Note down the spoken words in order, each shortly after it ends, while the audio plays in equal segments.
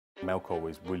Melco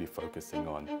is really focusing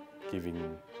on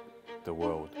giving the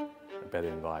world a better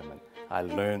environment. I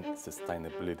learned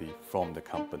sustainability from the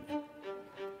company.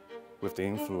 With the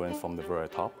influence from the very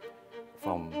top,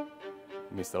 from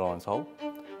Mr. Lawrence Ho,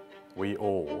 we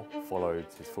all followed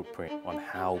his footprint on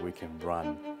how we can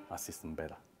run our system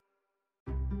better.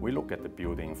 We look at the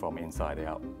building from inside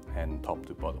out and top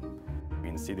to bottom.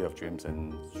 In City of Dreams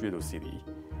and Studio City,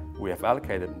 we have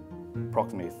allocated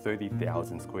approximately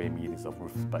 30,000 square meters of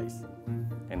roof space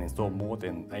and installed more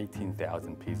than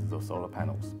 18,000 pieces of solar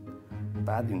panels.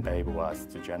 That enabled us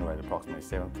to generate approximately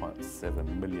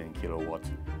 7.7 million kilowatt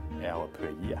hour per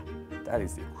year. That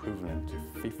is equivalent to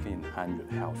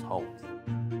 1,500 households.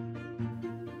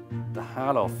 The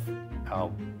heart of our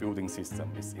building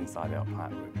system is inside our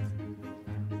plant rooms.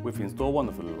 We've installed one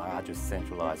of the largest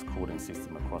centralized cooling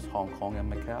systems across Hong Kong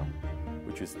and Macau,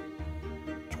 which is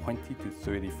 20 to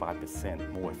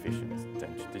 35% more efficient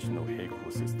than traditional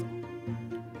air-cooled system.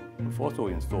 We've also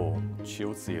installed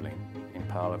chilled ceiling in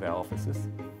part of our offices,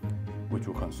 which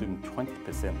will consume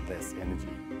 20% less energy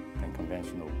than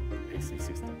conventional AC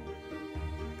system.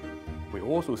 We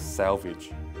also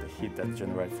salvage the heat that's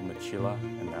generated from the chiller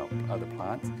and our other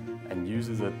plants and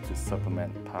uses it to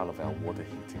supplement part of our water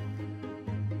heating.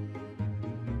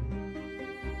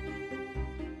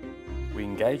 We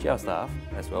engage our staff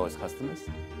as well as customers.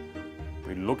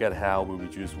 We look at how we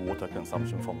reduce water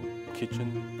consumption from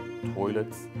kitchen,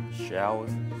 toilets,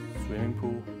 showers, swimming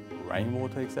pool,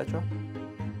 rainwater, etc.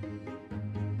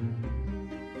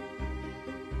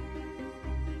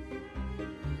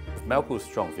 With Melco's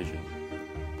strong vision,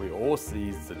 we all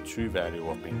see the true value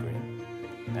of being green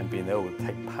and being able to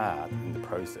take part in the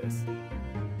process.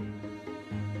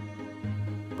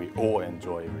 We all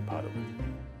enjoy every part of it.